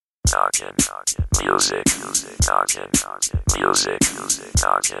Knockin, music, knockin, music,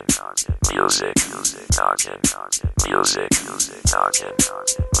 knockin, music, knockin, music, knockin, music, knockin,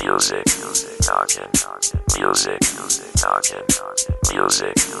 music, knockin,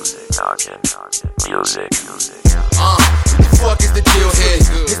 music, knockin, music. What the fuck is the deal here?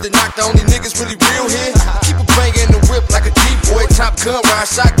 Is the knock the only niggas really real here? Keep a banger in the whip like a D-boy. Top gun, ride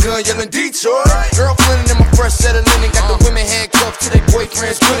shotgun, yelling Detroit. Girl Flynn in my fresh set of linen. Got the women handcuffed to their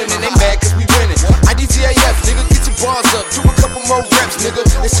boyfriends grinning. And they mad cause we winning. IDTAF, nigga, get your bars up. Do a couple more reps, nigga.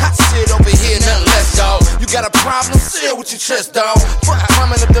 It's hot shit over here, nothing less, dawg. You got a problem? Say it with your chest, dawg. Fuck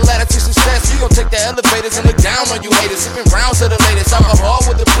climbing up the ladder to success. We gon' take the elevators and look down on you haters. Sipping rounds of the latest. Alcohol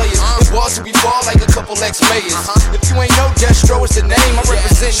with the players. The balls should be ball like a couple ex-mayors. If you ain't know Destro is the name, I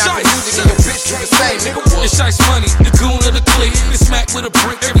represent Knockin music and your bitch do the same, nigga. It's Shice Money, the goon of the clique. It's smack with a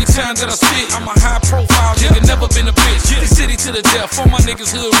brick every time that I spit. I'm a high profile nigga, never been a bitch. The city to the death, all my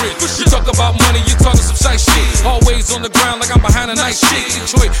niggas hood rich. You talk about money, you talking some Shice shit. Always on the ground like I'm behind a nice shit.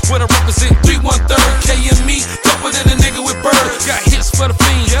 Detroit, where I represent 313 KME, tougher than a nigga with bird. Got hits for the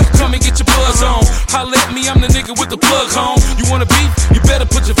fiends, come and get your buzz on. Holla at me, I'm the nigga with the plug home. You wanna beef? You better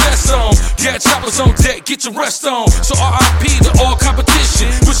put your vest on. Got choppers on deck, get your rest on. So RIP to all competition.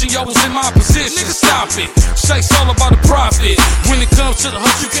 Wishing y'all was in my position. Nigga, stop it. Shice all about the profit. When it comes to the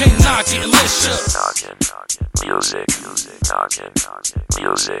hustle, you can't knock it unless you Knockin, music, knockin,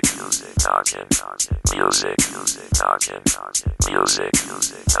 music, knockin, music, knockin, music, knockin, music,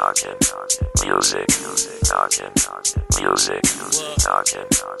 knockin, music, knockin, music,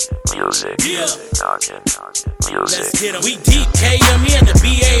 knockin, music. Let's get 'em. We deep KME and the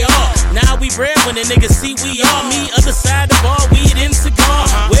BAR. Now we BreadWinna, niggas see we are. Me, other side the bar, weed and cigar.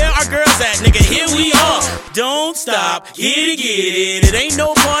 Where our girls at, nigga? Here we are. Don't stop, get it. It ain't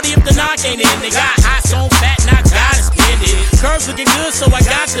no party if the knock ain't in. They got hot, on fat, knock, gotta spend it. Curves looking good, so I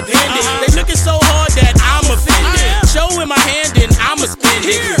got to bend it. They looking so hard that I'm offended. Show in my hand and I'ma spend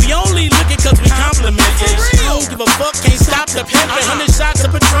it. We only looking cause we complimented. I don't give a fuck, can't stop the pimpin'. 100 shots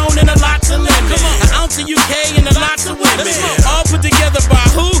of Patron and a lot of lemon. An ounce of UK and a lot of women. All put together by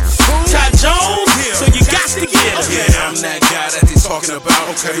who? Ty Jones. So you got to get it. Yeah, I'm that guy that they talking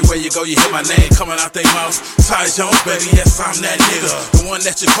about. Everywhere you go, you hear my name coming out their mouth. Ty Jones, baby, yes, I'm that nigga. The one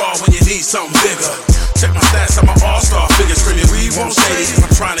that you call when you need something bigger. Check my stats, I'm an all-star figure. Screaming, we won't shady. I'm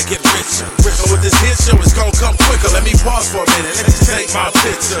trying to get richer. And with this hit show, it's gonna come quicker. Let me pause for a minute. Let me take my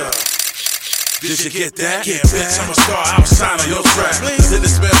picture. Did you get that? Yeah, bitch, I'm a star, I'll shine on your track. In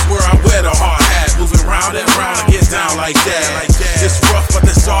this mess where I wear the hard hat. Moving round and round, I get down like that. It's rough, but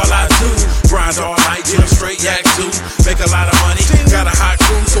that's all I do. Grind all night, get a straight yak too. Make a lot of money, got a hot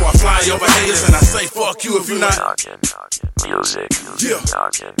crew, so I fly over haters and I say fuck you if you're not. Knockin, music,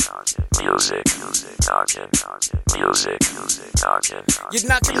 knockin, music, knockin, music, knockin. You're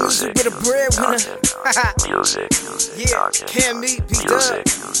knocking music with a breadwinner. Music, Yeah, can't meet, be done. It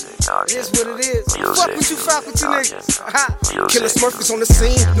is what it is. Fuck with you niggas. Killer Smurf is on the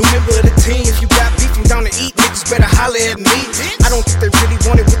scene, new member of the team. If you got beef, I'm down to eat. Niggas better holler at me. I don't think they really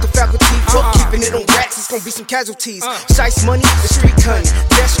want it with the faculty. Fuck keeping it on racks, it's gonna be some casualties. Shice Money, the street cunning.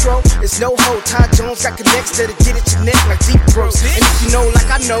 Destro, it's no hoe. Ty Jones got connects that'll get at your neck like deep throats. And if you know like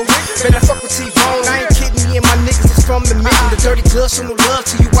I know, better fuck with T-Bone. I ain't kidding, me and my niggas is from the mitten. The dirty gloves show no love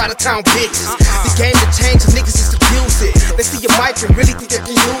to you out of town bitches. The game to change, the niggas is to use it. They see your mic and really think they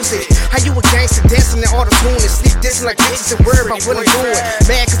can use it. How you a gangster dancing in auto-tune and sleep dancing like bitches and worry about what I'm doing.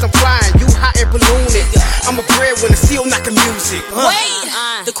 Mad cause I'm flying, you hot air ballooning. I'm a breadwinner, still knocking music. Wait,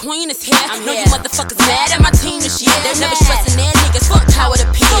 the queen is here. Know you motherfuckers mad at my team this year. They're never stressing their niggas, fuck how it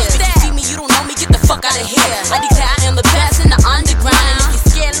appears. If you see me, you don't know me, get the fuck out of here. I declare I am the best in the underground. And if you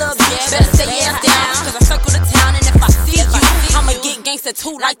scared, little bitch, better stay your ass down. Cause I circle the town and if I see you, I'ma get gangsta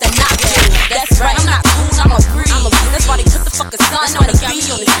too like the Knockin. That's right, I'm not cool, I'm a breed. That's why they put the fucking sun on the beat.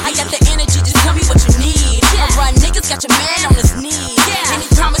 I got the energy, just tell me what you need. Alright, niggas got your man on his knees. And he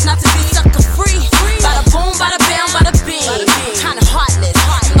promised not to be sucker free. Bada boom, bada bam, bada bing. Kinda heartless,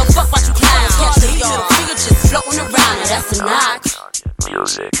 no fuck what you clowns. Catch the middle finger just floating around. That's a knock.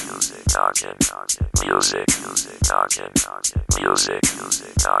 Music, knockin, music, knockin, music,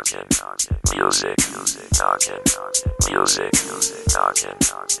 knockin, music, knockin, music, knockin,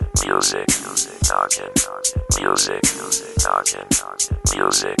 music, knockin, music, knockin,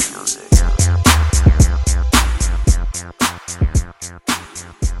 music.